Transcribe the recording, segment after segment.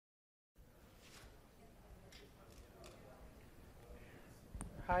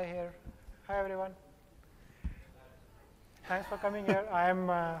Hi here. Hi everyone. Thanks for coming here. I am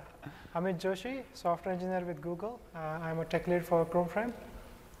Amit Joshi, software engineer with Google. I'm a tech lead for Chrome Frame.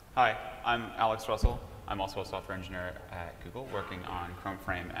 Hi, I'm Alex Russell. I'm also a software engineer at Google, working on Chrome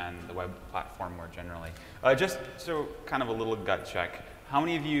Frame and the web platform more generally. Just so kind of a little gut check, how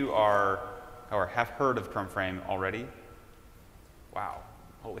many of you are or have heard of Chrome Frame already? Wow,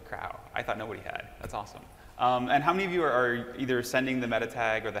 holy cow. I thought nobody had. That's awesome. And how many of you are either sending the meta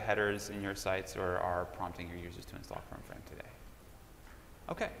tag or the headers in your sites or are prompting your users to install Chrome Frame today?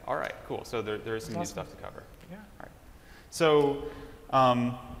 OK, all right, cool. So there is some new stuff to cover. Yeah. All right. So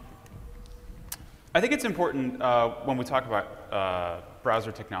I think it's important when we talk about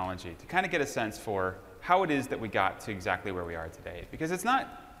browser technology to kind of get a sense for how it is that we got to exactly where we are today. Because it's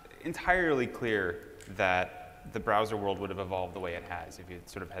not entirely clear that the browser world would have evolved the way it has if it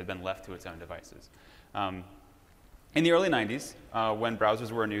sort of had been left to its own devices. In the early 90s, when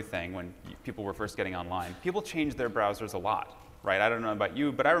browsers were a new thing, when people were first getting online, people changed their browsers a lot. Right? I don't know about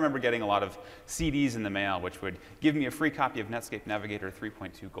you, but I remember getting a lot of CDs in the mail, which would give me a free copy of Netscape Navigator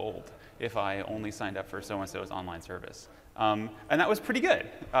 3.2 Gold if I only signed up for so-and-so's online service. And that was pretty good.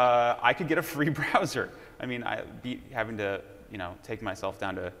 I could get a free browser. I mean, I'd be having to take myself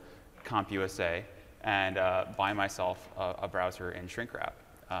down to CompUSA and buy myself a browser in shrink wrap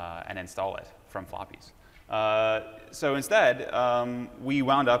and install it from floppies. So instead, we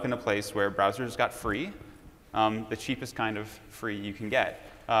wound up in a place where browsers got free. The cheapest kind of free you can get.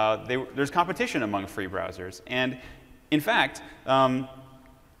 There's competition among free browsers. And in fact,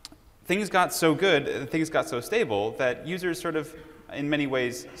 things got so good, things got so stable, that users sort of, in many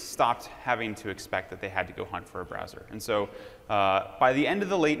ways, stopped having to expect that they had to go hunt for a browser. And so by the end of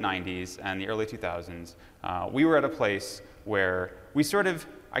the late 90s and the early 2000s, we were at a place where we sort of,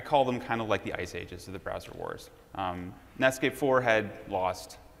 I call them kind of like the ice ages of the browser wars. Netscape 4 had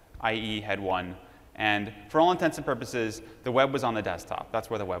lost, IE had won. And for all intents and purposes, the web was on the desktop. That's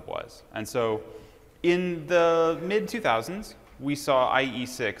where the web was. And so in the mid-2000s, we saw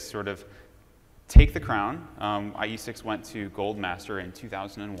IE6 sort of take the crown. IE6 went to Gold Master in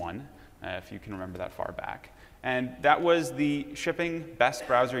 2001, if you can remember that far back. And that was the shipping best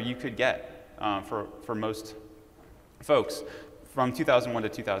browser you could get for most folks from 2001 to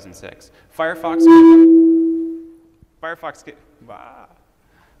 2006. Firefox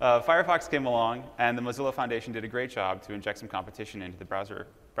came along, and the Mozilla Foundation did a great job to inject some competition into the browser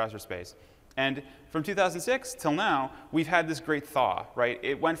space. And from 2006 till now, we've had this great thaw, right?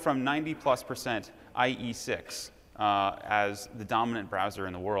 It went from 90+% IE6 as the dominant browser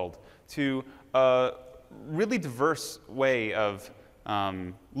in the world to a really diverse way of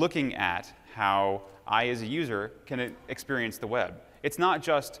looking at how I, as a user, can experience the web. It's not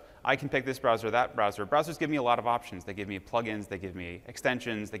just I can pick this browser or that browser. Browsers give me a lot of options. They give me plugins, they give me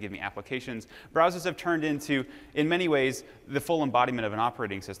extensions, they give me applications. Browsers have turned into, in many ways, the full embodiment of an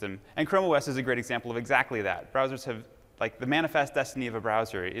operating system. And Chrome OS is a great example of exactly that. Browsers have, like, the manifest destiny of a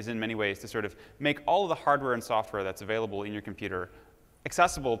browser is in many ways to sort of make all of the hardware and software that's available in your computer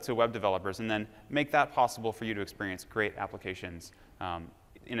accessible to web developers, and then make that possible for you to experience great applications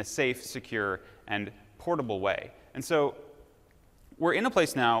in a safe, secure, and portable way. And so we're in a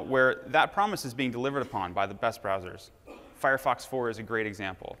place now where that promise is being delivered upon by the best browsers. Firefox 4 is a great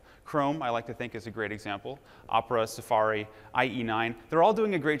example. Chrome, I like to think, is a great example. Opera, Safari, IE9, they're all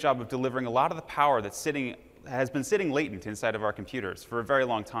doing a great job of delivering a lot of the power that's has been sitting latent inside of our computers for a very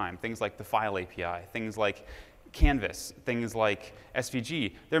long time. Things like the File API, things like Canvas, things like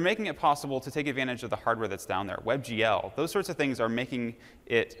SVG. They're making it possible to take advantage of the hardware that's down there. WebGL, those sorts of things are making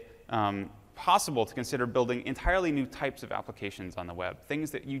it possible to consider building entirely new types of applications on the web, things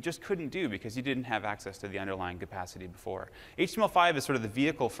that you just couldn't do because you didn't have access to the underlying capacity before. HTML5 is sort of the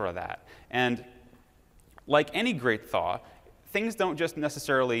vehicle for that. And like any great thaw, things don't just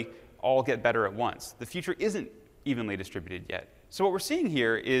necessarily all get better at once. The future isn't evenly distributed yet. So what we're seeing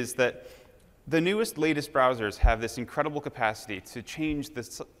here is that the newest, latest browsers have this incredible capacity to change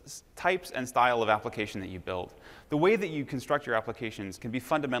the types and style of application that you build. The way that you construct your applications can be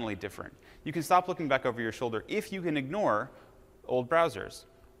fundamentally different. You can stop looking back over your shoulder if you can ignore old browsers.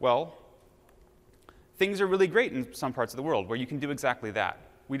 Well, things are really great in some parts of the world where you can do exactly that.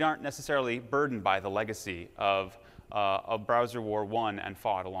 We aren't necessarily burdened by the legacy of a browser war won and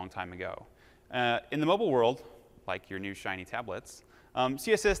fought a long time ago. In the mobile world, like your new shiny tablets,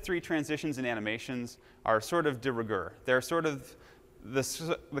 CSS3 transitions and animations are sort of de rigueur. They're sort of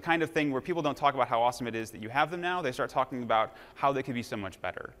the kind of thing where people don't talk about how awesome it is that you have them now. They start talking about how they could be so much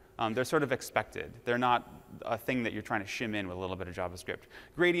better. They're sort of expected. They're not a thing that you're trying to shim in with a little bit of JavaScript.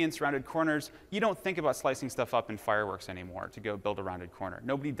 Gradients, rounded corners, you don't think about slicing stuff up in Fireworks anymore to go build a rounded corner.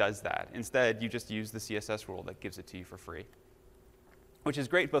 Nobody does that. Instead, you just use the CSS rule that gives it to you for free, which is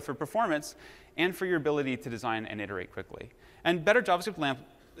great both for performance and for your ability to design and iterate quickly. And better JavaScript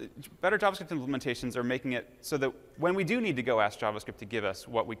implementations are making it so that when we do need to go ask JavaScript to give us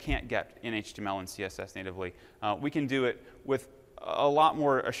what we can't get in HTML and CSS natively, we can do it with a lot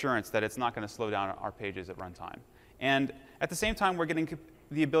more assurance that it's not going to slow down our pages at runtime. And at the same time, we're getting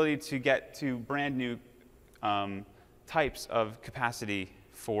the ability to get to brand new types of capacity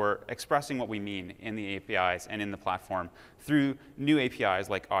for expressing what we mean in the APIs and in the platform through new APIs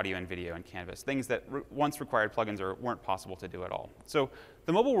like audio and video and Canvas, things that once required plugins or weren't possible to do at all. So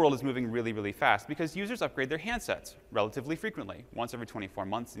the mobile world is moving really, really fast because users upgrade their handsets relatively frequently, once every 24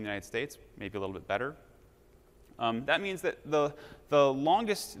 months in the United States, maybe a little bit better. That means that the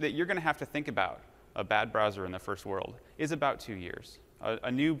longest that you're going to have to think about a bad browser in the first world is about 2 years.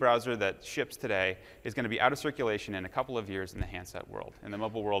 A new browser that ships today is going to be out of circulation in a couple of years in the handset world. In the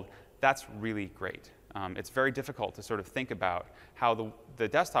mobile world, that's really great. It's very difficult to sort of think about how the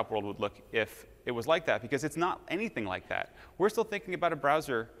desktop world would look if it was like that, because it's not anything like that. We're still thinking about a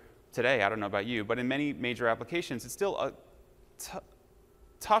browser today, I don't know about you, but in many major applications, it's still a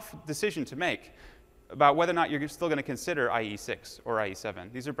tough decision to make about whether or not you're still going to consider IE6 or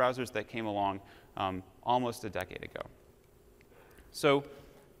IE7. These are browsers that came along almost a decade ago. So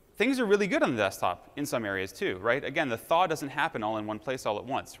things are really good on the desktop in some areas too, right? Again, the thaw doesn't happen all in one place all at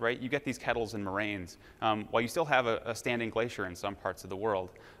once, right? You get these kettles and moraines while you still have a standing glacier in some parts of the world.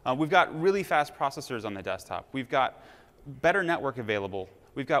 We've got really fast processors on the desktop. We've got better network available.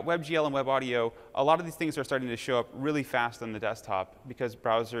 We've got WebGL and WebAudio. A lot of these things are starting to show up really fast on the desktop because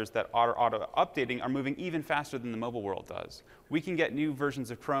browsers that are auto-updating are moving even faster than the mobile world does. We can get new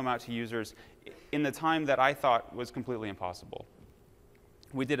versions of Chrome out to users in the time that I thought was completely impossible.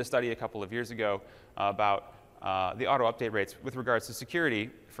 We did a study a couple of years ago about the auto-update rates with regards to security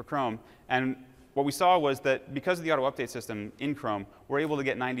for Chrome. And what we saw was that because of the auto-update system in Chrome, we're able to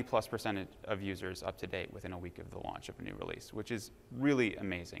get 90+% of users up to date within a week of the launch of a new release, which is really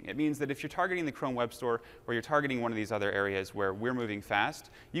amazing. It means that if you're targeting the Chrome Web Store or you're targeting one of these other areas where we're moving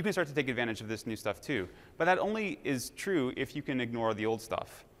fast, you can start to take advantage of this new stuff too. But that only is true if you can ignore the old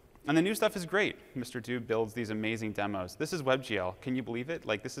stuff. And the new stuff is great. Mr. Dube builds these amazing demos. This is WebGL. Can you believe it?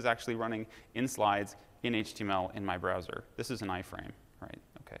 Like, this is actually running in slides in HTML in my browser. This is an iframe, right?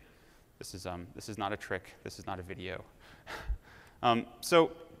 OK. This is not a trick. This is not a video.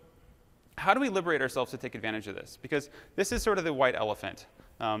 So how do we liberate ourselves to take advantage of this? Because this is sort of the white elephant.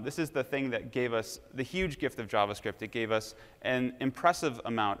 This is the thing that gave us the huge gift of JavaScript. It gave us an impressive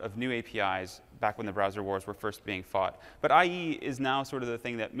amount of new APIs back when the browser wars were first being fought. But IE is now sort of the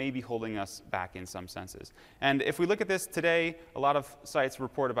thing that may be holding us back in some senses. And if we look at this today, a lot of sites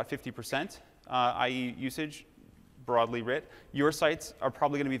report about 50% IE usage, broadly writ. Your sites are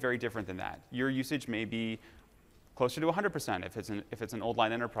probably going to be very different than that. Your usage may be closer to 100% if it's an old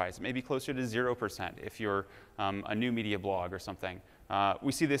line enterprise. It may be closer to 0% if you're a new media blog or something.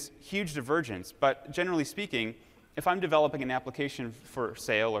 We see this huge divergence, but generally speaking, if I'm developing an application for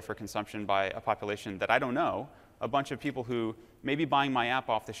sale or for consumption by a population that I don't know, a bunch of people who may be buying my app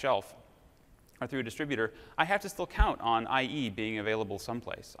off the shelf or through a distributor, I have to still count on IE being available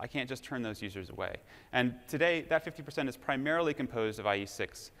someplace. I can't just turn those users away. And today, that 50% is primarily composed of IE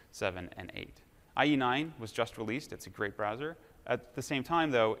 6, 7, and 8. IE 9 was just released. It's a great browser. At the same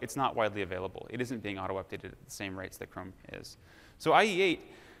time, though, it's not widely available. It isn't being auto-updated at the same rates that Chrome is. So IE 8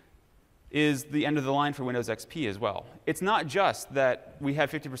 is the end of the line for Windows XP as well. It's not just that we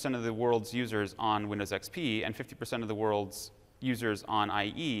have 50% of the world's users on Windows XP and 50% of the world's users on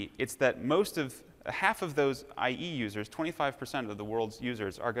IE. It's that half of those IE users, 25% of the world's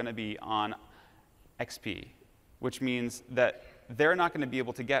users, are going to be on XP, which means that they're not going to be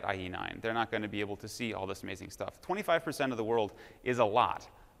able to get IE 9. They're not going to be able to see all this amazing stuff. 25% of the world is a lot.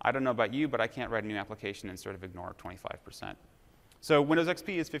 I don't know about you, but I can't write a new application and sort of ignore 25%. So Windows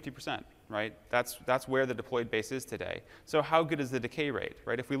XP is 50%, right? That's where the deployed base is today. So how good is the decay rate,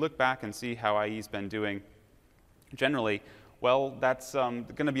 right? If we look back and see how IE's been doing generally, well, that's going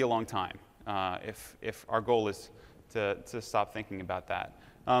to be a long time if our goal is to stop thinking about that.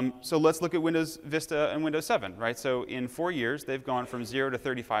 So let's look at Windows Vista and Windows 7, right? So in 4 years, they've gone from 0 to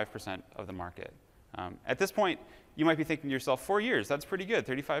 35% of the market. At this point, you might be thinking to yourself, 4 years, that's pretty good,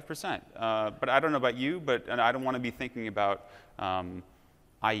 35%. But I don't know about you, but I don't want to be thinking about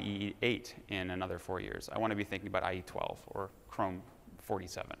IE 8 in another 4 years. I want to be thinking about IE 12 or Chrome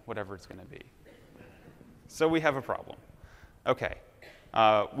 47, whatever it's going to be. So we have a problem. OK,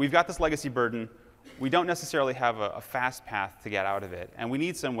 we've got this legacy burden. We don't necessarily have a fast path to get out of it. And we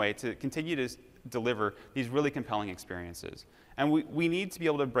need some way to continue to deliver these really compelling experiences. And we need to be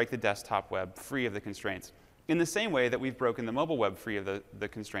able to break the desktop web free of the constraints in the same way that we've broken the mobile web free of the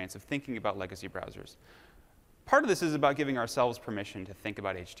constraints of thinking about legacy browsers. Part of this is about giving ourselves permission to think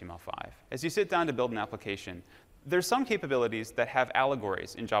about HTML5. As you sit down to build an application, there's some capabilities that have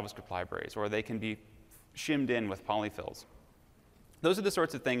allegories in JavaScript libraries, or they can be shimmed in with polyfills. Those are the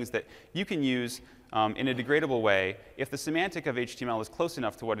sorts of things that you can use in a degradable way if the semantic of HTML is close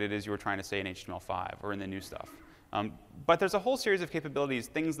enough to what it is you were trying to say in HTML5 or in the new stuff. But there's a whole series of capabilities,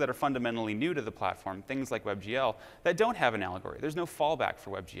 things that are fundamentally new to the platform, things like WebGL, that don't have an allegory. There's no fallback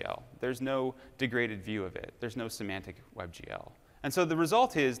for WebGL. There's no degraded view of it. There's no semantic WebGL. And so the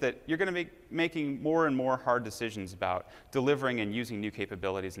result is that you're going to be making more and more hard decisions about delivering and using new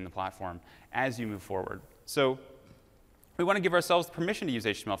capabilities in the platform as you move forward. So we want to give ourselves permission to use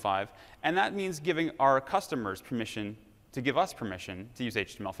HTML5, and that means giving our customers permission to give us permission to use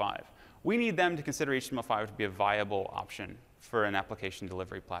HTML5. We need them to consider HTML5 to be a viable option for an application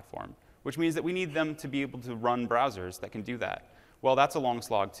delivery platform, which means that we need them to be able to run browsers that can do that. Well, that's a long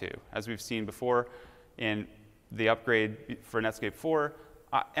slog, too. As we've seen before in the upgrade for Netscape 4,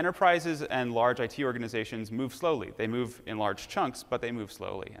 enterprises and large IT organizations move slowly. They move in large chunks, but they move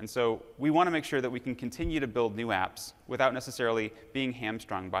slowly. And so we want to make sure that we can continue to build new apps without necessarily being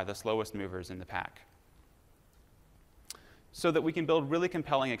hamstrung by the slowest movers in the pack, so that we can build really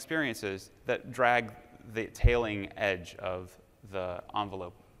compelling experiences that drag the tailing edge of the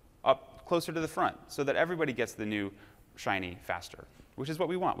envelope up closer to the front, so that everybody gets the new shiny faster, which is what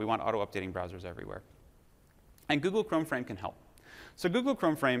we want. We want auto-updating browsers everywhere. And Google Chrome Frame can help. So Google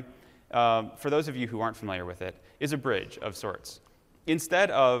Chrome Frame, for those of you who aren't familiar with it, is a bridge of sorts.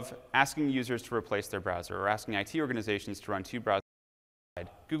 Instead of asking users to replace their browser or asking IT organizations to run two browsers,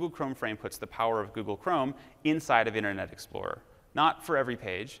 Google Chrome Frame puts the power of Google Chrome inside of Internet Explorer. Not for every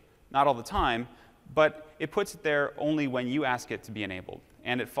page, not all the time, but it puts it there only when you ask it to be enabled,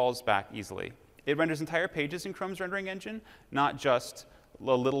 and it falls back easily. It renders entire pages in Chrome's rendering engine, not just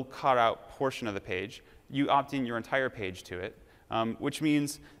a little cut-out portion of the page. You opt in your entire page to it, which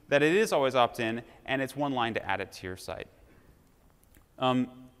means that it is always opt-in, and it's one line to add it to your site.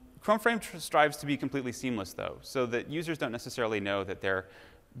 Chrome Frame strives to be completely seamless, though, so that users don't necessarily know that they're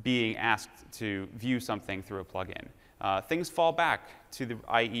being asked to view something through a plugin. Things fall back to the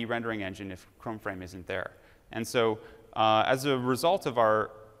IE rendering engine if Chrome Frame isn't there. And so as a result of our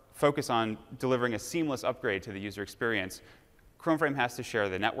focus on delivering a seamless upgrade to the user experience, Chrome Frame has to share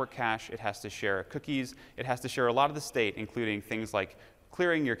the network cache, it has to share cookies, it has to share a lot of the state, including things like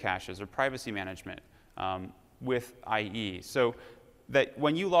clearing your caches or privacy management with IE. So that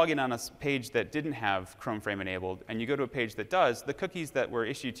when you log in on a page that didn't have Chrome Frame enabled and you go to a page that does, the cookies that were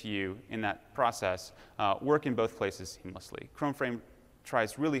issued to you in that process work in both places seamlessly. Chrome Frame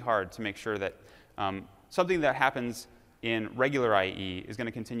tries really hard to make sure that something that happens in regular IE is going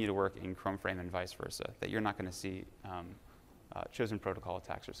to continue to work in Chrome Frame and vice versa, that you're not going to see chosen protocol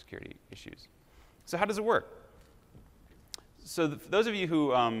attacks or security issues. So how does it work? So for those of you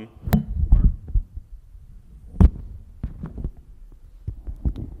who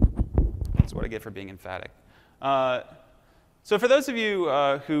that's what I get for being emphatic. So for those of you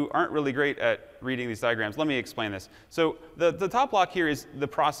who aren't really great at reading these diagrams, let me explain this. So the top block here is the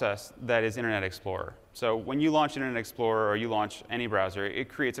process that is Internet Explorer. So when you launch Internet Explorer or you launch any browser, it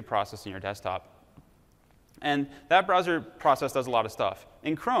creates a process in your desktop. And that browser process does a lot of stuff.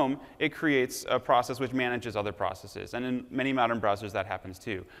 In Chrome, it creates a process which manages other processes. And in many modern browsers, that happens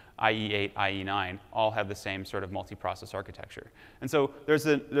too. IE8, IE9 all have the same sort of multi-process architecture. And so there's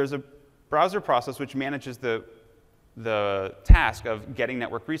a browser process which manages the task of getting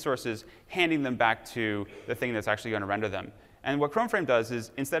network resources, handing them back to the thing that's actually going to render them. And what Chrome Frame does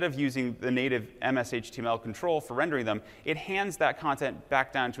is, instead of using the native MS-HTML control for rendering them, it hands that content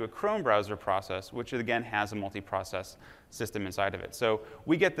back down to a Chrome browser process, which again has a multi-process system inside of it. So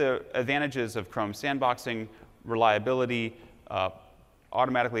we get the advantages of Chrome sandboxing, reliability,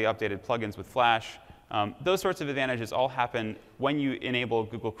 automatically updated plugins with Flash. Those sorts of advantages all happen when you enable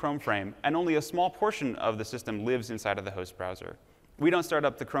Google Chrome Frame, and only a small portion of the system lives inside of the host browser. We don't start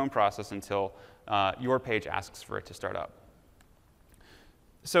up the Chrome process until your page asks for it to start up.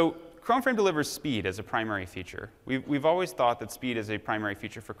 So Chrome Frame delivers speed as a primary feature. We've always thought that speed is a primary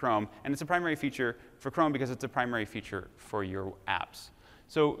feature for Chrome, and it's a primary feature for Chrome because it's a primary feature for your apps.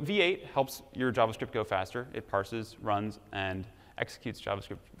 So V8 helps your JavaScript go faster. It parses, runs, and executes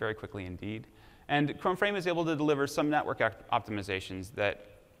JavaScript very quickly indeed. And Chrome Frame is able to deliver some network optimizations that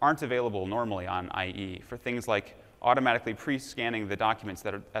aren't available normally on IE for things like automatically pre-scanning the documents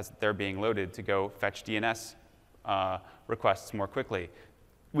that are, as they're being loaded to go fetch DNS requests more quickly.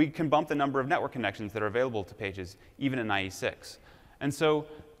 We can bump the number of network connections that are available to pages, even in IE6. And so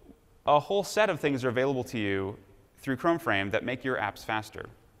a whole set of things are available to you through Chrome Frame that make your apps faster.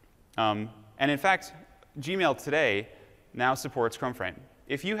 And in fact, Gmail today now supports Chrome Frame.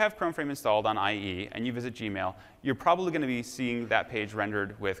 If you have Chrome Frame installed on IE and you visit Gmail, you're probably going to be seeing that page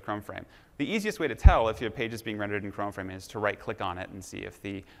rendered with Chrome Frame. The easiest way to tell if your page is being rendered in Chrome Frame is to right-click on it and see if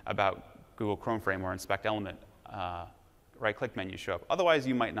the About Google Chrome Frame or Inspect Element right-click menus show up. Otherwise,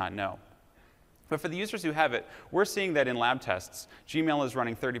 you might not know. But for the users who have it, we're seeing that in lab tests, Gmail is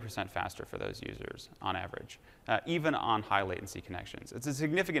running 30% faster for those users on average, even on high latency connections. It's a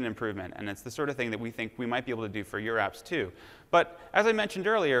significant improvement, and it's the sort of thing that we think we might be able to do for your apps too. But as I mentioned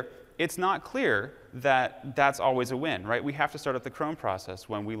earlier, it's not clear that that's always a win, right? We have to start up the Chrome process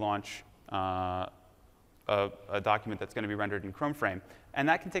when we launch a document that's going to be rendered in Chrome Frame, and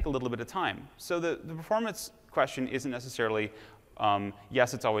that can take a little bit of time. So the performance question isn't necessarily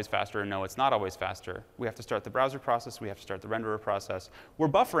yes, it's always faster, or no, it's not always faster. We have to start the browser process. We have to start the renderer process. We're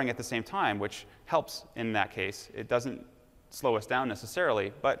buffering at the same time, which helps in that case. It doesn't slow us down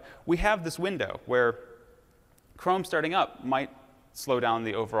necessarily, but we have this window where Chrome starting up might slow down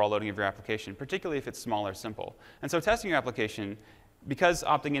the overall loading of your application, particularly if it's small or simple. And so testing your application, because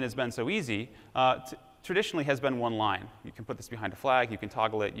opting in has been so easy, traditionally has been one line. You can put this behind a flag, you can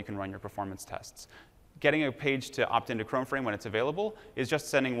toggle it, you can run your performance tests. Getting a page to opt into Chrome Frame when it's available is just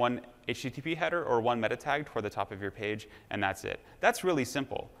sending one HTTP header or one meta tag toward the top of your page, and that's it. That's really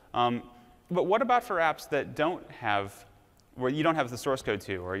simple. But what about for apps that don't have, where you don't have the source code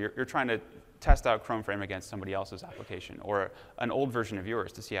to, or you're trying to test out Chrome Frame against somebody else's application, or an old version of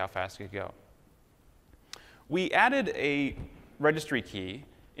yours to see how fast it could go? We added a registry key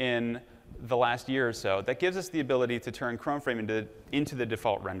in the last year or so that gives us the ability to turn Chrome Frame into the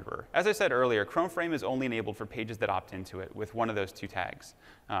default renderer. As I said earlier, Chrome Frame is only enabled for pages that opt into it with one of those two tags,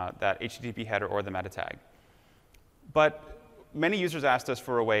 that HTTP header or the meta tag. But many users asked us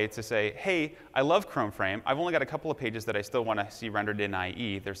for a way to say, hey, I love Chrome Frame. I've only got a couple of pages that I still want to see rendered in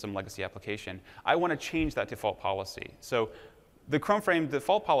IE. There's some legacy application. I want to change that default policy. So the Chrome Frame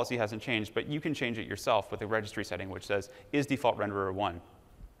default policy hasn't changed, but you can change it yourself with a registry setting which says, is default renderer 1?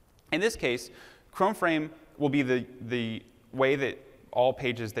 In this case, Chrome Frame will be the way that all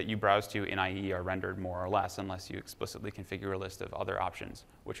pages that you browse to in IE are rendered more or less, unless you explicitly configure a list of other options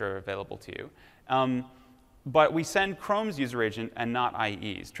which are available to you. But we send Chrome's user agent and not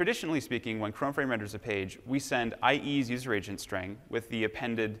IE's. Traditionally speaking, when Chrome Frame renders a page, we send IE's user agent string with the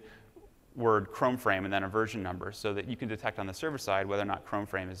appended word Chrome Frame and then a version number so that you can detect on the server side whether or not Chrome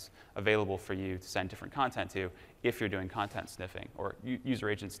Frame is available for you to send different content to if you're doing content sniffing or user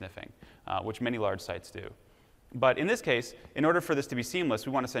agent sniffing, which many large sites do. But in this case, in order for this to be seamless,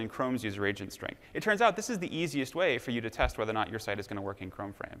 we want to send Chrome's user agent string. It turns out this is the easiest way for you to test whether or not your site is going to work in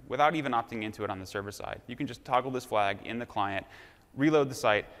Chrome Frame without even opting into it on the server side. You can just toggle this flag in the client, reload the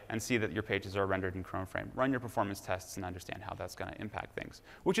site, and see that your pages are rendered in Chrome Frame. Run your performance tests and understand how that's going to impact things,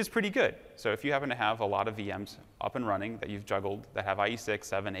 which is pretty good. So if you happen to have a lot of VMs up and running that you've juggled that have IE6,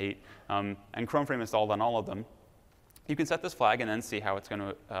 7, 8, and Chrome Frame installed on all of them, you can set this flag and then see how it's going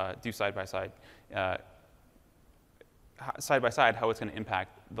to do side by side how it's going to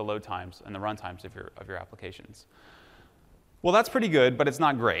impact the load times and the run times of your applications. Well, that's pretty good, but it's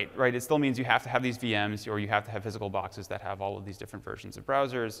not great, right? It still means you have to have these VMs, or you have to have physical boxes that have all of these different versions of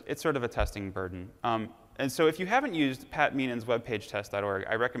browsers. It's sort of a testing burden. And so if you haven't used Pat Meenan's webpagetest.org,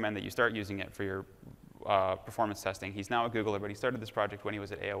 I recommend that you start using it for your performance testing. He's now at Google, but he started this project when he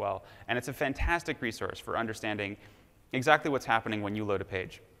was at AOL. And it's a fantastic resource for understanding exactly what's happening when you load a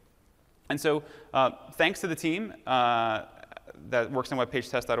page. And so thanks to the team that works on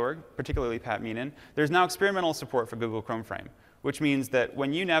webpagetest.org, particularly Pat Meenan, there's now experimental support for Google Chrome Frame, which means that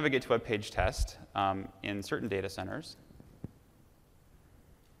when you navigate to webpagetest in certain data centers,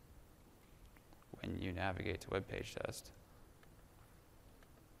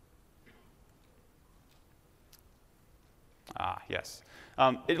 yes.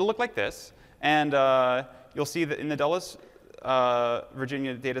 It'll look like this. And you'll see that in the Dulles,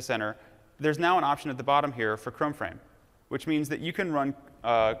 Virginia data center, there's now an option at the bottom here for Chrome Frame, which means that you can run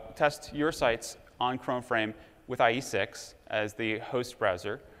test your sites on Chrome Frame with IE6 as the host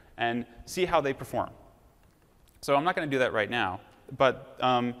browser and see how they perform. So I'm not going to do that right now, but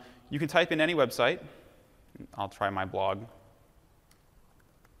you can type in any website. I'll try my blog.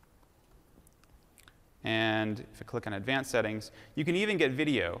 And if I click on Advanced Settings, you can even get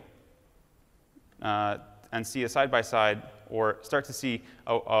video and see a side-by-side, or start to see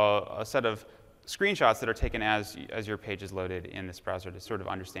a set of screenshots that are taken as your page is loaded in this browser to sort of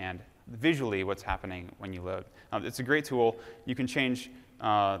understand visually what's happening when you load. It's a great tool. You can change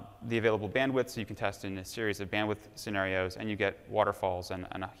the available bandwidth, so you can test in a series of bandwidth scenarios, and you get waterfalls and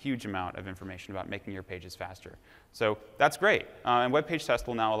a huge amount of information about making your pages faster. So that's great. And Web Page Test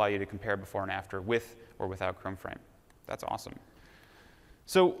will now allow you to compare before and after with or without Chrome Frame. That's awesome.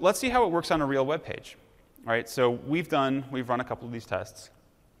 So let's see how it works on a real web page. All right, so we've run a couple of these tests.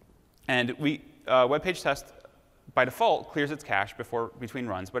 And Web Page Test, by default, clears its cache between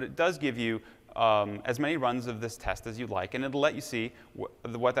runs, but it does give you as many runs of this test as you'd like, and it'll let you see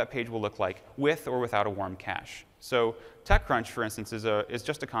what that page will look like with or without a warm cache. So TechCrunch, for instance, is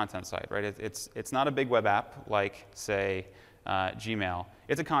just a content site, right? It's not a big web app like, say, Gmail.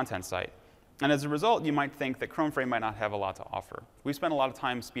 It's a content site. And as a result, you might think that Chrome Frame might not have a lot to offer. We've spent a lot of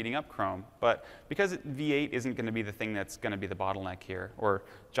time speeding up Chrome, but because V8 isn't going to be the thing that's going to be the bottleneck here, or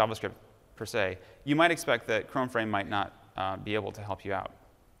JavaScript per se, you might expect that Chrome Frame might not be able to help you out.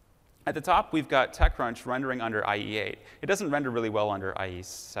 At the top, we've got TechCrunch rendering under IE8. It doesn't render really well under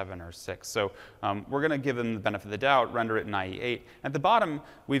IE7 or 6, so we're going to give them the benefit of the doubt, render it in IE8. At the bottom,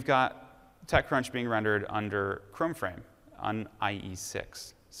 we've got TechCrunch being rendered under Chrome Frame on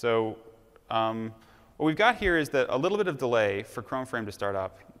IE6. So what we've got here is that a little bit of delay for Chrome Frame to start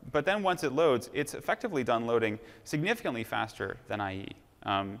up, but then once it loads, it's effectively done loading significantly faster than IE.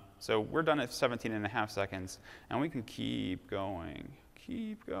 So we're done at 17.5 seconds, and we can keep going.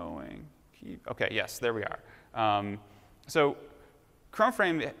 Keep going. OK, yes, there we are. So Chrome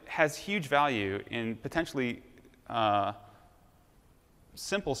Frame has huge value in potentially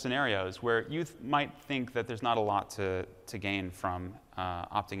simple scenarios where you might think that there's not a lot to gain from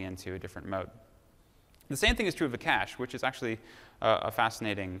opting into a different mode. The same thing is true of a cache, which is actually a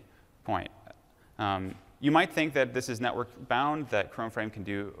fascinating point. You might think that this is network bound, that Chrome Frame can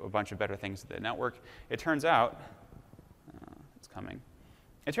do a bunch of better things to the network. It turns out, it's coming.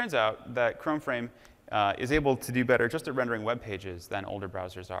 It turns out that Chrome Frame is able to do better just at rendering web pages than older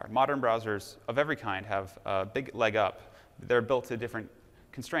browsers are. Modern browsers of every kind have a big leg up. They're built to different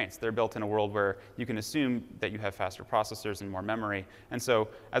constraints. They're built in a world where you can assume that you have faster processors and more memory. And so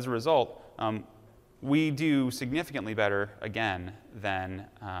as a result, we do significantly better, again, than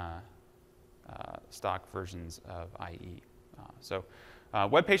stock versions of IE.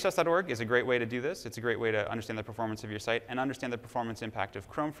 Webpagetest.org is a great way to do this. It's a great way to understand the performance of your site and understand the performance impact of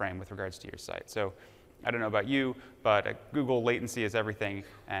Chrome Frame with regards to your site. So I don't know about you, but at Google, latency is everything.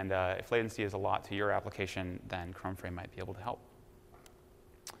 And if latency is a lot to your application, then Chrome Frame might be able to help.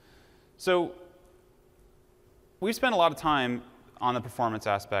 So we've spent a lot of time on the performance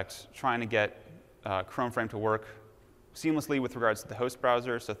aspect trying to get Chrome Frame to work seamlessly with regards to the host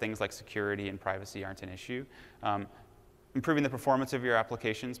browser, so things like security and privacy aren't an issue. Improving the performance of your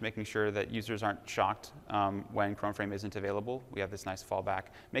applications, making sure that users aren't shocked when Chrome Frame isn't available. We have this nice fallback.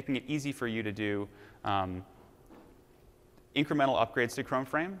 Making it easy for you to do incremental upgrades to Chrome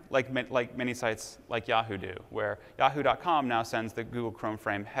Frame, like many sites like Yahoo do, where Yahoo.com now sends the Google Chrome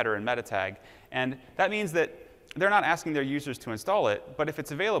Frame header and meta tag. And that means that they're not asking their users to install it, but if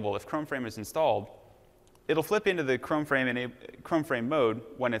it's available, if Chrome Frame is installed, it'll flip into the Chrome Frame mode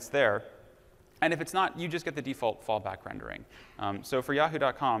when it's there. And if it's not, you just get the default fallback rendering. So for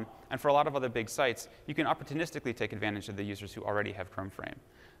Yahoo.com and for a lot of other big sites, you can opportunistically take advantage of the users who already have Chrome Frame.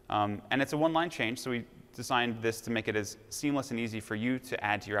 And it's a one-line change, so we designed this to make it as seamless and easy for you to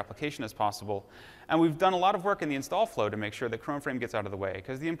add to your application as possible. And we've done a lot of work in the install flow to make sure that Chrome Frame gets out of the way,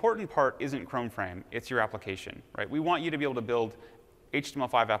 because the important part isn't Chrome Frame, it's your application, right? We want you to be able to build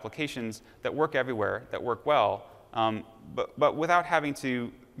HTML5 applications that work everywhere, that work well, but without having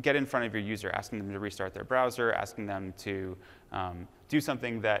to get in front of your user, asking them to restart their browser, asking them to do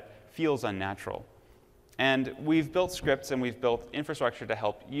something that feels unnatural. And we've built scripts and we've built infrastructure to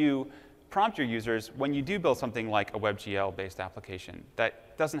help you prompt your users when you do build something like a WebGL-based application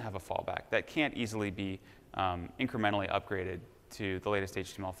that doesn't have a fallback, that can't easily be incrementally upgraded to the latest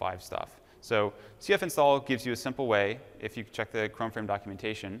HTML5 stuff. So CF install gives you a simple way, if you check the Chrome Frame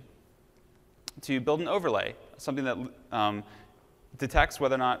documentation, to build an overlay, something that detects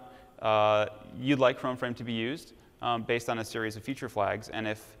whether or not you'd like Chrome Frame to be used based on a series of feature flags. And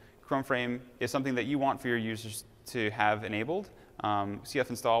if Chrome Frame is something that you want for your users to have enabled, CF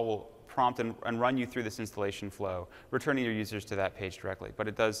install will prompt and run you through this installation flow, returning your users to that page directly. But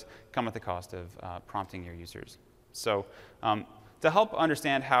it does come at the cost of prompting your users. So to help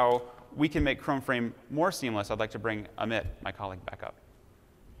understand how we can make Chrome Frame more seamless, I'd like to bring Amit, my colleague, back up.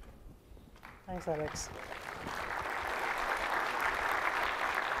 Thanks, Alex.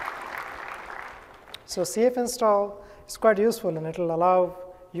 So CF install is quite useful, and it will allow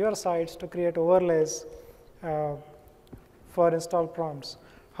your sites to create overlays for install prompts.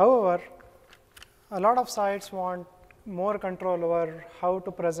 However, a lot of sites want more control over how to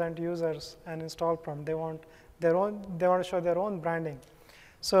present users an install prompt. They want to show their own branding.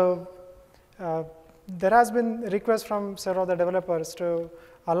 So there has been requests from several of the developers to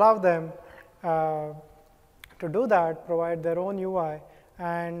allow them to do that, provide their own UI,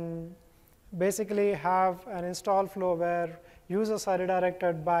 and basically have an install flow where users are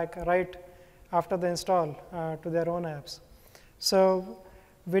redirected back right after the install to their own apps. So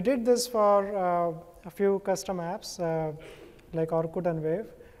we did this for a few custom apps like Orkut and Wave,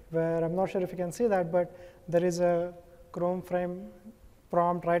 where I'm not sure if you can see that, but there is a Chrome frame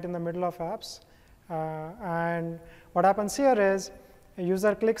prompt right in the middle of apps. And what happens here is a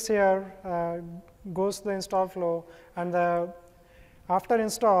user clicks here, goes to the install flow, and after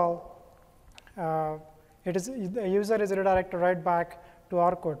install, the user is redirected right back to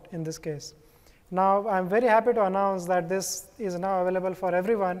Orkut in this case. Now, I'm very happy to announce that this is now available for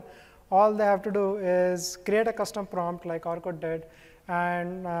everyone. All they have to do is create a custom prompt like Orkut did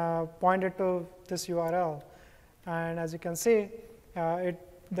and point it to this URL. And as you can see,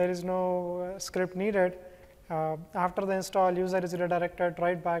 there is no script needed. After the install, user is redirected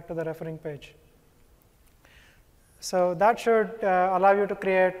right back to the referring page. So that should allow you to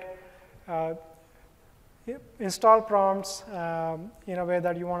create install prompts in a way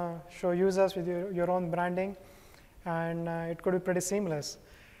that you want to show users with your own branding, and it could be pretty seamless.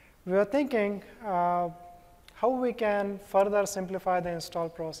 We were thinking how we can further simplify the install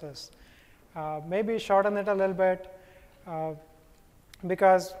process. Maybe shorten it a little bit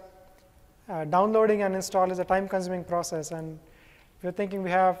because downloading and install is a time-consuming process, and we're thinking we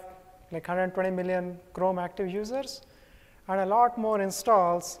have like 120 million Chrome active users and a lot more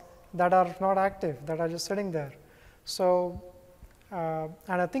installs that are not active, that are just sitting there. So,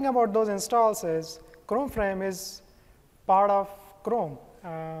 and the thing about those installs is Chrome Frame is part of Chrome.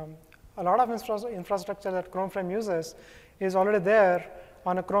 A lot of infrastructure that Chrome Frame uses is already there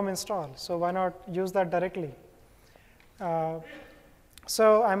on a Chrome install. So why not use that directly?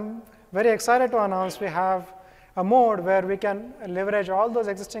 So I'm very excited to announce we have a mode where we can leverage all those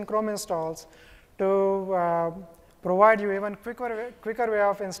existing Chrome installs to provide you even quicker way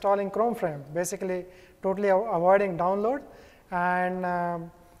of installing Chrome Frame, basically totally avoiding download and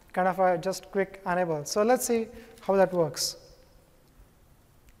kind of a just quick enable. So let's see how that works.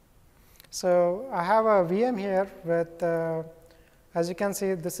 So I have a VM here with, as you can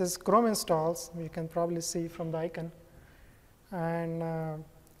see, this is Chrome installs. You can probably see from the icon. And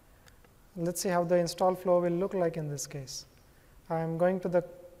let's see how the install flow will look like in this case. I'm going to the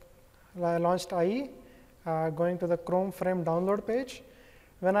launched IE, going to the Chrome Frame download page.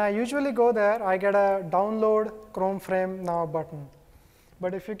 When I usually go there, I get a download Chrome Frame now button.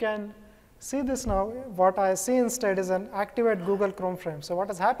 But if you can see this now, what I see instead is an activate Google Chrome Frame. So what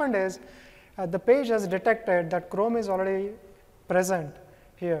has happened is the page has detected that Chrome is already present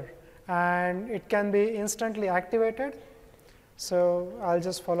here, and it can be instantly activated. So I'll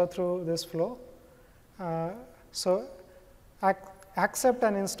just follow through this flow. So accept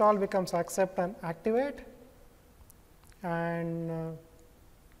and install becomes accept and activate. And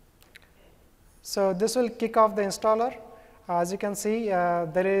so this will kick off the installer. As you can see,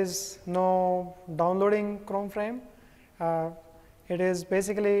 there is no downloading Chrome Frame. It is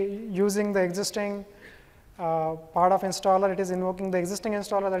basically using the existing part of installer. It is invoking the existing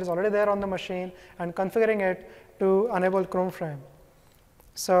installer that is already there on the machine and configuring it to enable Chrome Frame.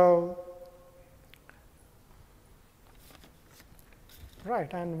 So,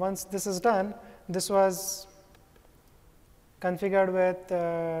 right, and once this is done, this was configured with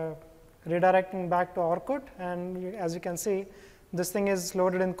redirecting back to Orkut, and as you can see, this thing is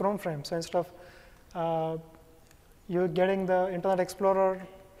loaded in Chrome Frame. So instead of you getting the Internet Explorer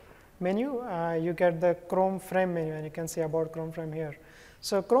menu, you get the Chrome Frame menu, and you can see about Chrome Frame here.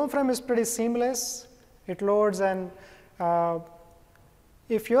 So Chrome Frame is pretty seamless. It loads, and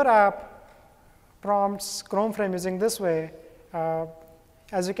if your app prompts Chrome Frame using this way,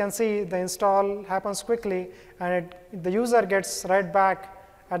 as you can see, the install happens quickly, and the user gets right back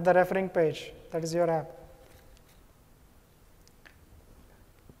at the referring page. That is your app.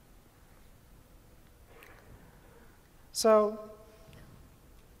 So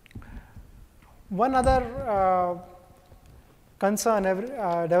one other concern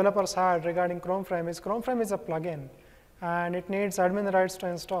developers had regarding Chrome Frame is a plugin, and it needs admin rights to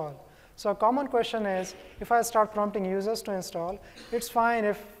install. So a common question is, if I start prompting users to install, it's fine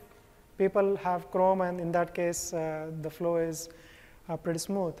if people have Chrome, and in that case, the flow is pretty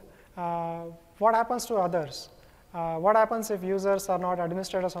smooth. What happens to others? What happens if users are not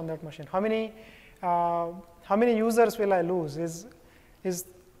administrators on that machine? How many users will I lose is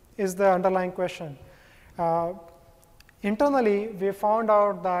the underlying question. Internally, we found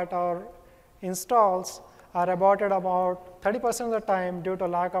out that our installs are aborted about 30% of the time due to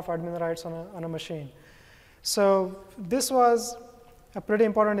lack of admin rights on a machine. So this was a pretty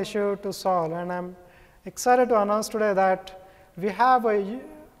important issue to solve, and I'm excited to announce today that we have a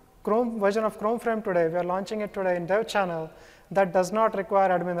Chrome version of Chrome Frame today. We are launching it today in dev channel that does not require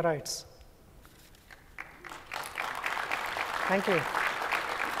admin rights. Thank you.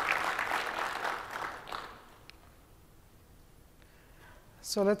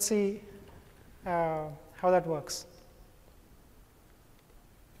 So let's see how that works.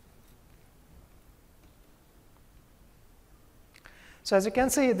 So as you can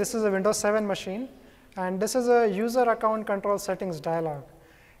see, this is a Windows 7 machine, and this is a user account control settings dialog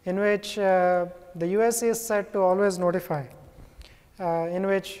in which the UAC is set to always notify,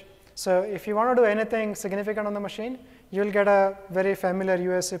 so if you want to do anything significant on the machine, you'll get a very familiar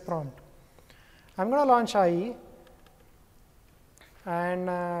UAC prompt. I'm going to launch IE,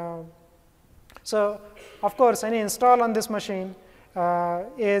 and so of course, any install on this machine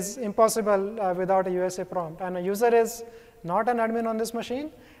is impossible without a UAC prompt, and a user is not an admin on this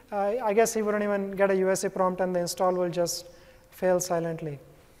machine. I guess he wouldn't even get a UAC prompt, and the install will just fail silently.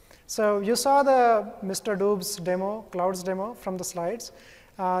 So you saw the Mr. Doob's demo, Clouds demo from the slides.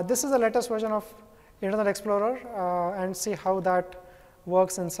 This is the latest version of Internet Explorer, and see how that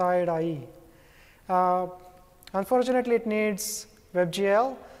works inside IE. Unfortunately, it needs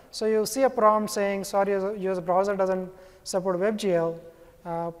WebGL. So you see a prompt saying, sorry, your browser doesn't support WebGL.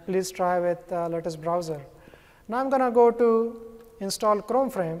 Please try with latest browser. Now I'm going to go to install Chrome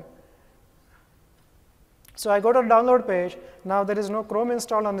Frame. So I go to the download page. Now there is no Chrome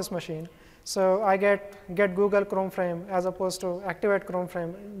installed on this machine. So I get Google Chrome Frame as opposed to activate Chrome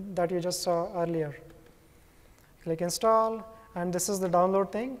Frame that you just saw earlier. Click install, and this is the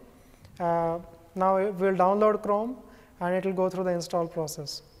download thing. Now it will download Chrome, and it will go through the install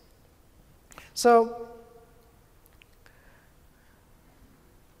process. So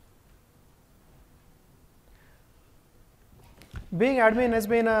being admin has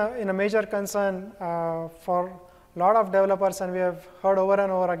been a major concern for a lot of developers, and we have heard over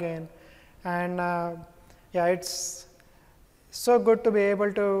and over again. And yeah, it's so good to be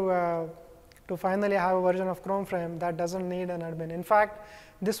able to finally have a version of Chrome Frame that doesn't need an admin. In fact,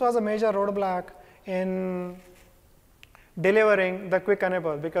 this was a major roadblock in delivering the quick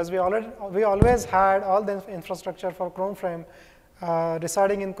enable, because we always had all the infrastructure for Chrome Frame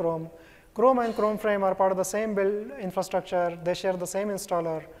residing in Chrome. Chrome and Chrome Frame are part of the same build infrastructure. They share the same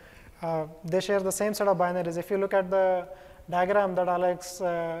installer. They share the same set of binaries. If you look at the diagram that Alex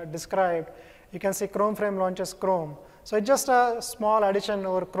described, you can see Chrome Frame launches Chrome. So it's just a small addition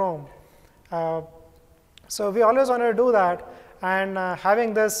over Chrome. So we always wanted to do that, and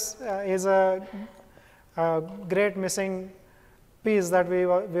having this is a great missing piece that we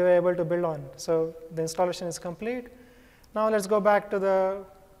were able to build on. So the installation is complete. Now let's go back to the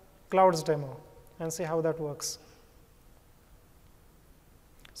Clouds demo and see how that works.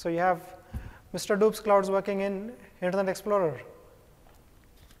 So you have Mr. Doob's Clouds working in Internet Explorer.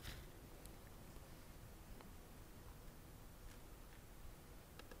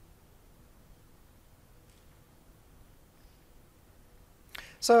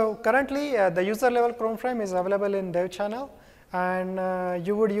 So currently, the user level Chrome Frame is available in dev channel, and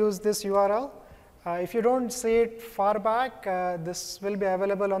you would use this URL. If you don't see it far back, this will be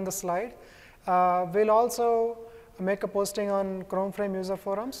available on the slide. We'll also make a posting on Chrome Frame user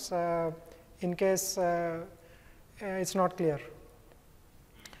forums in case it's not clear.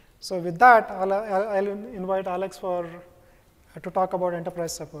 So with that, I'll invite Alex to talk about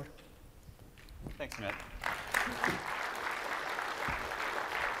enterprise support. Thanks, Amit.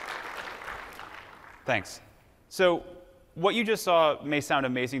 Thanks. So what you just saw may sound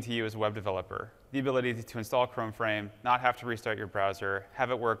amazing to you as a web developer. The ability to install Chrome Frame, not have to restart your browser, have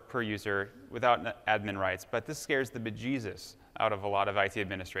it work per user without admin rights. But this scares the bejesus out of a lot of IT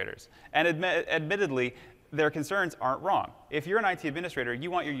administrators. And admittedly, their concerns aren't wrong. If you're an IT administrator, you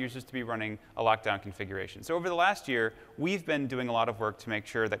want your users to be running a lockdown configuration. So over the last year, we've been doing a lot of work to make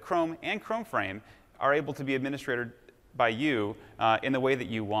sure that Chrome and Chrome Frame are able to be administered by you in the way that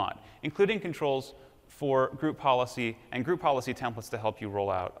you want, including controls for group policy and group policy templates to help you roll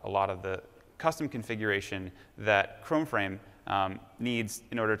out a lot of the custom configuration that Chrome Frame needs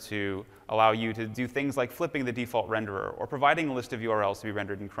in order to allow you to do things like flipping the default renderer or providing a list of URLs to be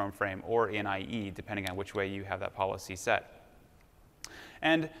rendered in Chrome Frame or in IE, depending on which way you have that policy set.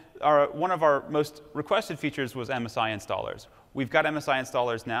 And one of our most requested features was MSI installers. We've got MSI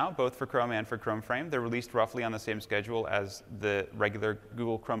installers now, both for Chrome and for Chrome Frame. They're released roughly on the same schedule as the regular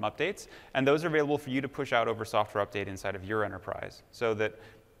Google Chrome updates. And those are available for you to push out over software update inside of your enterprise, so that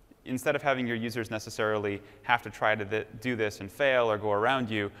instead of having your users necessarily have to try to do this and fail or go around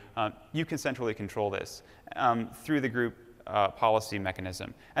you, you can centrally control this through the group policy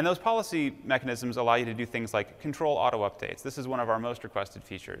mechanism. And those policy mechanisms allow you to do things like control auto updates. This is one of our most requested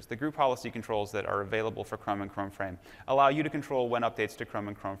features. The group policy controls that are available for Chrome and Chrome Frame allow you to control when updates to Chrome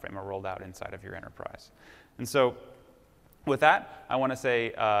and Chrome Frame are rolled out inside of your enterprise. And so with that, I want to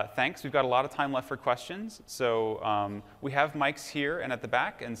say thanks. We've got a lot of time left for questions. So we have mics here and at the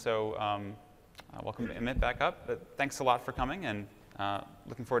back. And so welcome to Amit back up. But thanks a lot for coming, and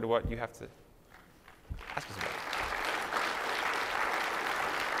looking forward to what you have to ask us about.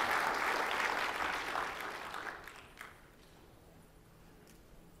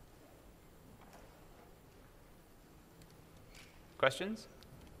 Questions?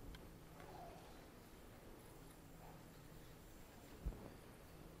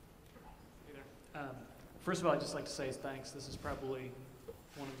 Hey there. First of all, I'd just like to say thanks. This is probably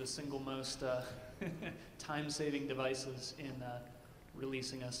one of the single most time-saving devices in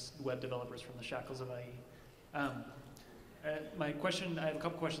releasing us web developers from the shackles of IE. My question, I have a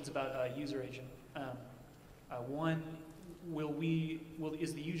couple questions about user agent. One,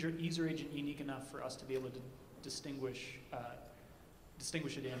 is the user agent unique enough for us to be able to distinguish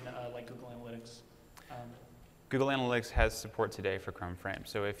it in like Google Analytics? Google Analytics has support today for Chrome Frame.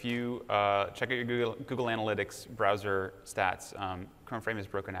 So if you check out your Google Analytics browser stats, Chrome Frame is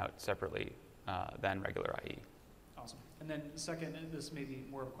broken out separately than regular IE. Awesome. And then second, and this may be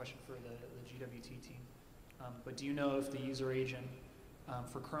more of a question for the GWT team, but do you know if the user agent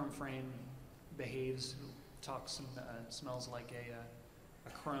for Chrome Frame behaves, talks, and smells like a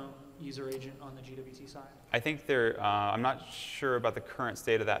Chrome user agent on the GWT side? I think I'm not sure about the current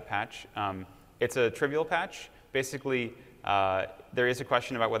state of that patch. It's a trivial patch. Basically, there is a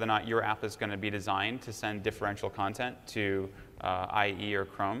question about whether or not your app is going to be designed to send differential content to IE or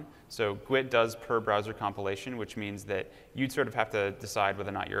Chrome. So GWT does per browser compilation, which means that you'd sort of have to decide whether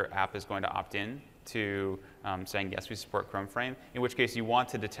or not your app is going to opt in to saying, yes, we support Chrome Frame, in which case you want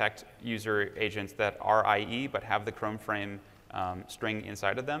to detect user agents that are IE but have the Chrome Frame string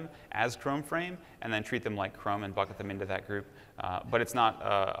inside of them as Chrome Frame, and then treat them like Chrome and bucket them into that group. But it's not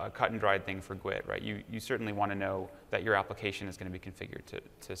a cut and dried thing for GWT, right? You certainly want to know that your application is going to be configured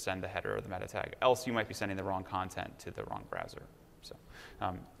to send the header or the meta tag. Else you might be sending the wrong content to the wrong browser. So,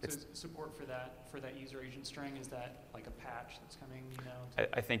 it's support for that user agent string, is that like a patch that's coming? You know,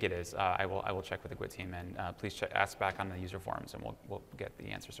 I think it is. I will check with the GWT team, and please ask back on the user forums, and we'll get the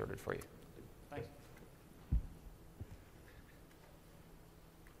answer sorted for you. Thanks.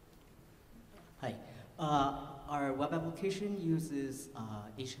 Hi. Our web application uses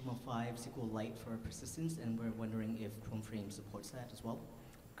HTML5 SQLite for persistence, and we're wondering if Chrome Frame supports that as well.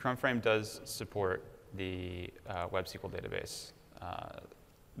 Chrome Frame does support the Web SQL database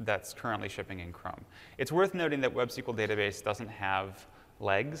that's currently shipping in Chrome. It's worth noting that Web SQL database doesn't have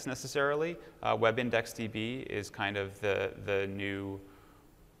legs necessarily. Web Index DB is kind of the new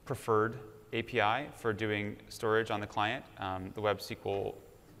preferred API for doing storage on the client. The Web SQL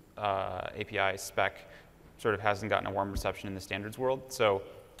API spec sort of hasn't gotten a warm reception in the standards world. So,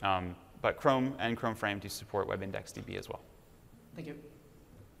 but Chrome and Chrome Frame do support Web Index DB as well. Thank you.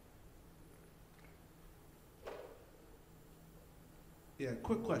 Yeah,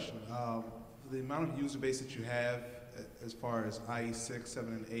 quick question. The amount of user base that you have as far as IE6,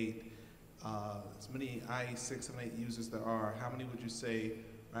 7, and 8, as many IE6, 7, 8 users there are, how many would you say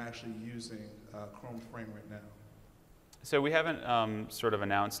are actually using Chrome Frame right now? So we haven't sort of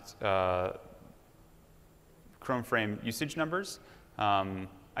announced Chrome Frame usage numbers.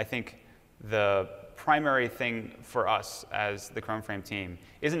 I think the primary thing for us as the Chrome Frame team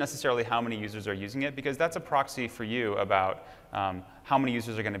isn't necessarily how many users are using it, because that's a proxy for you about how many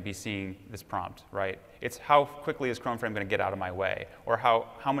users are going to be seeing this prompt, right? It's how quickly is Chrome Frame going to get out of my way, or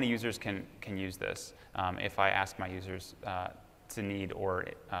how many users can use this if I ask my users to need or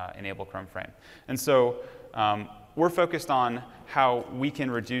enable Chrome Frame. And so we're focused on how we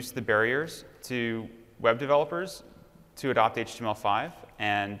can reduce the barriers to web developers to adopt HTML5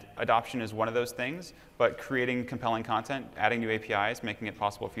 And adoption is one of those things, but creating compelling content, adding new APIs, making it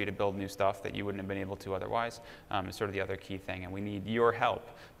possible for you to build new stuff that you wouldn't have been able to otherwise is sort of the other key thing. And we need your help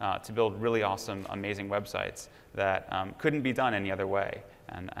to build really awesome, amazing websites that couldn't be done any other way,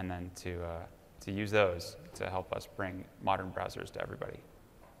 and then to use those to help us bring modern browsers to everybody.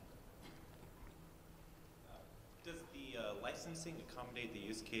 Does the licensing accommodate the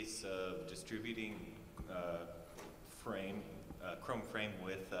use case of distributing Chrome Frame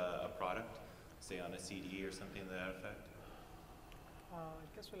with a product, say on a CD or something to that effect? I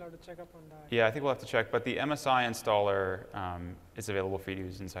guess we'll have to check up on that. Yeah, I think we'll have to check, but the MSI installer is available for you to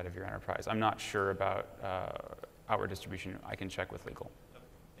use inside of your enterprise. I'm not sure about outward distribution. I can check with legal. Okay,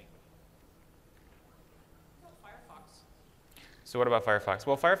 thank you. Firefox. So what about Firefox?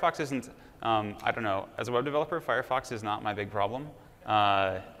 Well, Firefox isn't, I don't know, as a web developer, Firefox is not my big problem,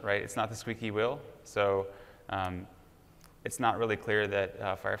 right? It's not the squeaky wheel, so it's not really clear that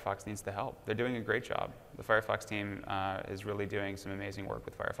Firefox needs the help. They're doing a great job. The Firefox team is really doing some amazing work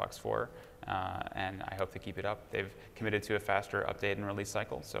with Firefox 4, and I hope to keep it up. They've committed to a faster update and release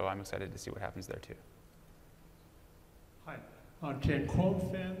cycle, so I'm excited to see what happens there too. Hi. Can Chrome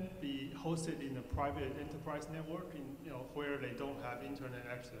Frame be hosted in a private enterprise network where they don't have internet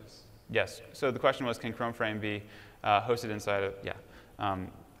access? Yes. So the question was, can Chrome Frame be hosted inside of, yeah.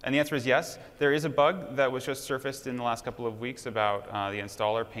 And the answer is yes. There is a bug that was just surfaced in the last couple of weeks about the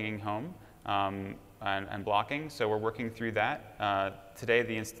installer pinging home and blocking. So we're working through that. Today,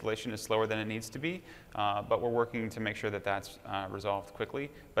 the installation is slower than it needs to be, but we're working to make sure that that's resolved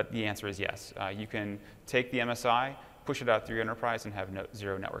quickly. But the answer is yes. You can take the MSI, push it out through your enterprise, and have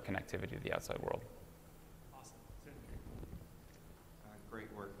zero network connectivity to the outside world. Awesome. Thank you.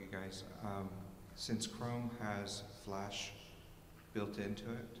 Great work, you guys. Since Chrome has Flash built into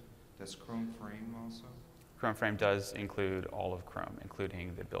it, does Chrome Frame also? Chrome Frame does include all of Chrome,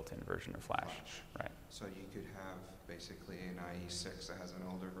 including the built-in version of Flash. Right. So you could have basically an IE6 that has an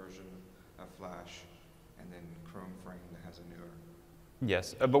older version of Flash, and then Chrome Frame that has a newer.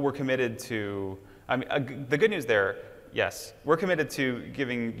 Yes, but we're committed to, I mean, the good news there, yes, we're committed to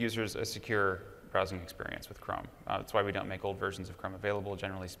giving users a secure browsing experience with Chrome. That's why we don't make old versions of Chrome available,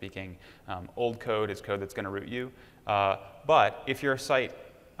 generally speaking. Old code is code that's going to root you. But if your site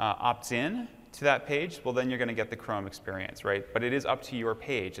opts in to that page, well, then you're going to get the Chrome experience, right? But it is up to your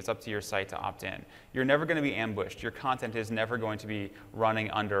page. It's up to your site to opt in. You're never going to be ambushed. Your content is never going to be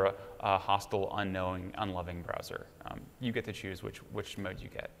running under a hostile, unknowing, unloving browser. You get to choose which mode you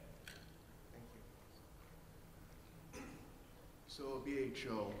get. Thank you. So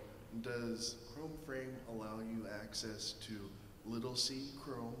BHO, does Chrome Frame allow you access to little c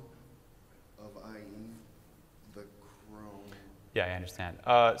Chrome of IE, the Chrome? Yeah, I understand.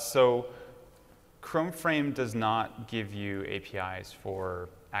 So Chrome Frame does not give you APIs for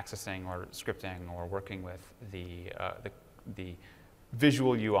accessing or scripting or working with the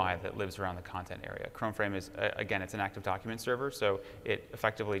visual UI that lives around the content area. Chrome Frame is, again, it's an active document server, so it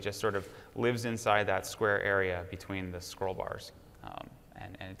effectively just sort of lives inside that square area between the scroll bars.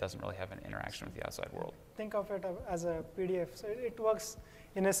 And it doesn't really have an interaction with the outside world. Think of it as a PDF. So it works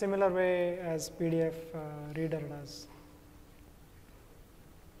in a similar way as PDF reader does.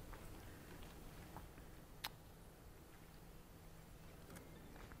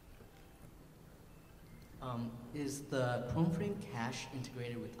 Is the Chrome Frame cache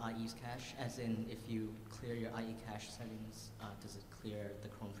integrated with IE's cache? As in, if you clear your IE cache settings, does it clear the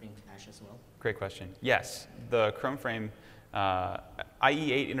Chrome Frame cache as well? Great question. Yes, the Chrome Frame,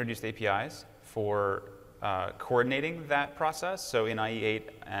 IE8 introduced APIs for coordinating that process. So in IE8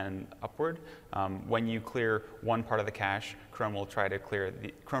 and upward, when you clear one part of the cache, Chrome Frame will try to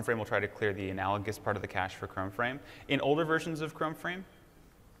clear the analogous part of the cache for Chrome Frame. In older versions of Chrome Frame,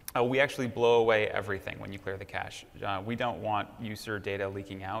 we actually blow away everything when you clear the cache. We don't want user data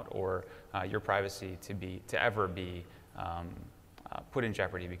leaking out or your privacy to ever be put in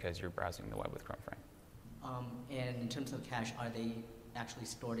jeopardy because you're browsing the web with Chrome Frame. And in terms of cache, are they actually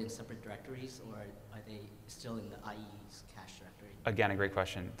stored in separate directories, or are they still in the IE's cache directory? Again, a great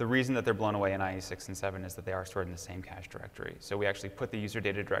question. The reason that they're blown away in IE6 and 7 is that they are stored in the same cache directory. So we actually put the user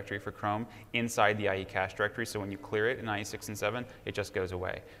data directory for Chrome inside the IE cache directory, so when you clear it in IE6 and 7, it just goes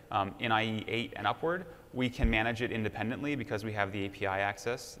away. In IE8 and upward, we can manage it independently because we have the API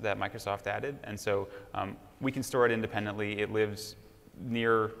access that Microsoft added, and so we can store it independently. It lives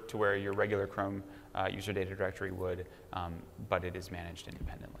near to where your regular Chrome user data directory would, but it is managed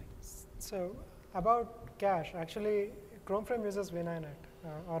independently. So about cache, actually, Chrome Frame uses V9net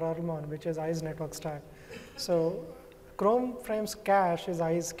or Armon, which is IE's network stack. So Chrome Frame's cache is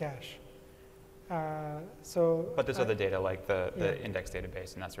IE's cache. But there's other data like the index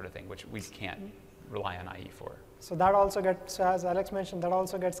database and that sort of thing, which we can't rely on IE for. So that also gets, as Alex mentioned, that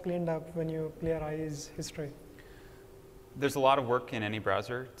also gets cleaned up when you clear IE's history. There's a lot of work in any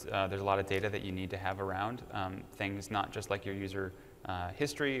browser. There's a lot of data that you need to have around. Things not just like your user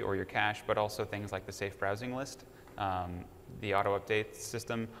history or your cache, but also things like the safe browsing list, the auto update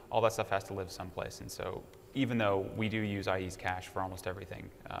system. All that stuff has to live someplace. And so even though we do use IE's cache for almost everything,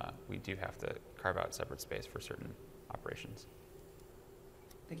 we do have to carve out separate space for certain operations.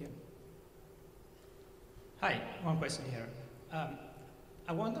 Thank you. Hi, one question here.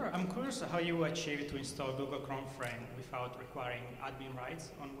 I wonder, I'm curious how you achieve to install Google Chrome Frame without requiring admin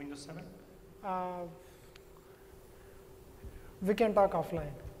rights on Windows 7? We can talk offline.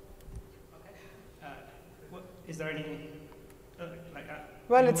 Okay. Is there any,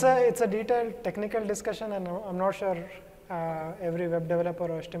 well, it's a detailed technical discussion, and I'm not sure every web developer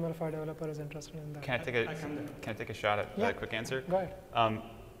or HTML5 developer is interested in that. Can I take a shot at a quick answer? Go ahead.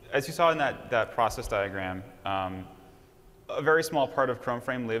 As you saw in that process diagram, a very small part of Chrome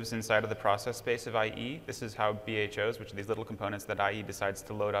Frame lives inside of the process space of IE. This is how BHOs, which are these little components that IE decides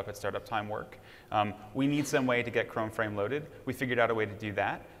to load up at startup time, work. We need some way to get Chrome Frame loaded. We figured out a way to do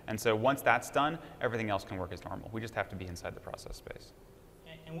that. And so once that's done, everything else can work as normal. We just have to be inside the process space.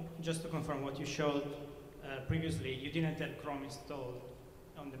 And just to confirm what you showed previously, you didn't have Chrome installed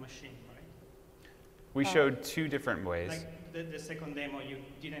on the machine, right? We showed two different ways. Like the second demo, you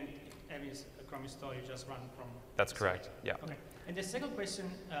didn't have Chrome installed, you just run from. That's correct, yeah. Okay. And the second question,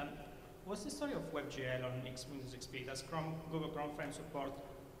 what's the story of WebGL on Windows XP? Does Google Chrome Frame support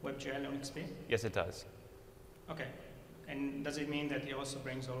WebGL on XP? Yes, it does. Okay. And does it mean that it also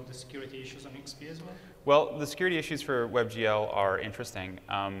brings all the security issues on XP as well? Well, the security issues for WebGL are interesting,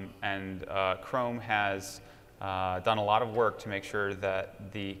 and Chrome has done a lot of work to make sure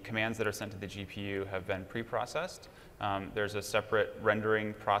that the commands that are sent to the GPU have been pre-processed. There's a separate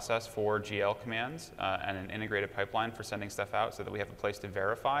rendering process for GL commands and an integrated pipeline for sending stuff out so that we have a place to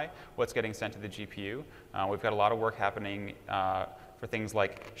verify what's getting sent to the GPU. We've got a lot of work happening for things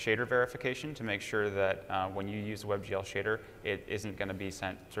like shader verification to make sure that when you use a WebGL shader, it isn't going to be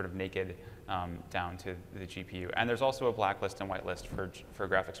sent sort of naked down to the GPU. And there's also a blacklist and whitelist for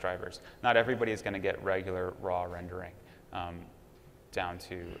graphics drivers. Not everybody is going to get regular raw rendering down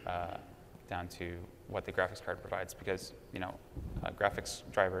to what the graphics card provides, because graphics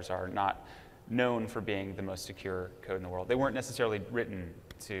drivers are not known for being the most secure code in the world. They weren't necessarily written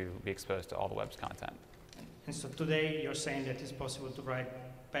to be exposed to all the web's content. And so today you're saying that it's possible to write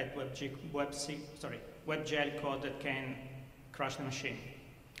bad WebGL code that can crash the machine?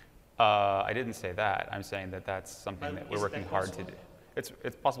 I didn't say that. I'm saying that that's something that we're working hard to do. It's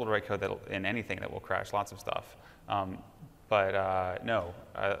possible to write code in anything that will crash lots of stuff. But no,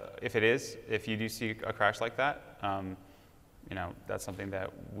 if you do see a crash like that, that's something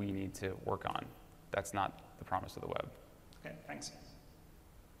that we need to work on. That's not the promise of the web. Okay, thanks.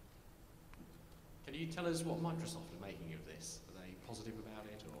 Can you tell us what Microsoft are making of this? Are they positive about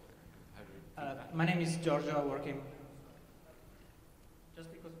it, or how do you feedback? My name is Giorgio, working.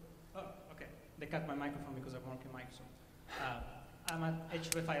 Just because. Oh, okay. They cut my microphone because I'm working Microsoft. I'm an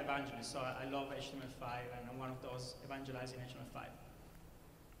HTML5 evangelist, so I love HTML5, and I'm one of those evangelizing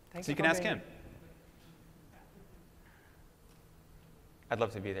HTML5. So you can ask him. I'd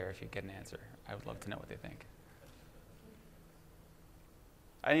love to be there if you get an answer. I would love to know what they think.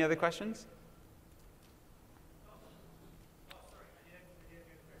 Any other questions?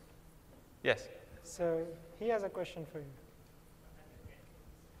 Yes. So he has a question for you.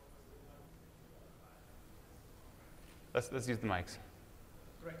 Let's use the mics.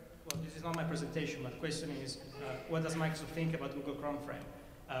 Right. Well, this is not my presentation, but the question is, what does Microsoft think about Google Chrome Frame?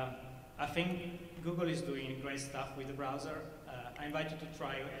 I think Google is doing great stuff with the browser. I invite you to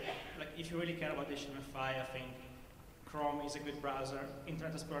try, if you really care about HTML5, I think Chrome is a good browser.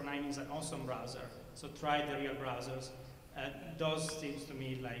 Internet Explorer 9 is an awesome browser. So try the real browsers. Those seems to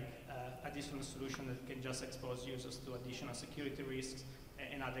me like additional solution that can just expose users to additional security risks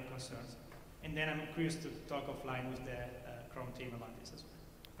and other concerns. And then I'm curious to talk offline with the Chrome team about this as well.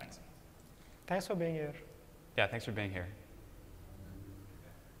 Thanks. Thanks for being here. Yeah, thanks for being here.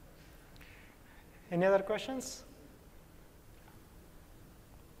 Any other questions?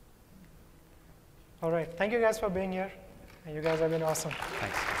 All right. Thank you guys for being here. You guys have been awesome.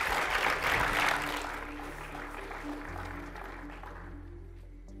 Thanks.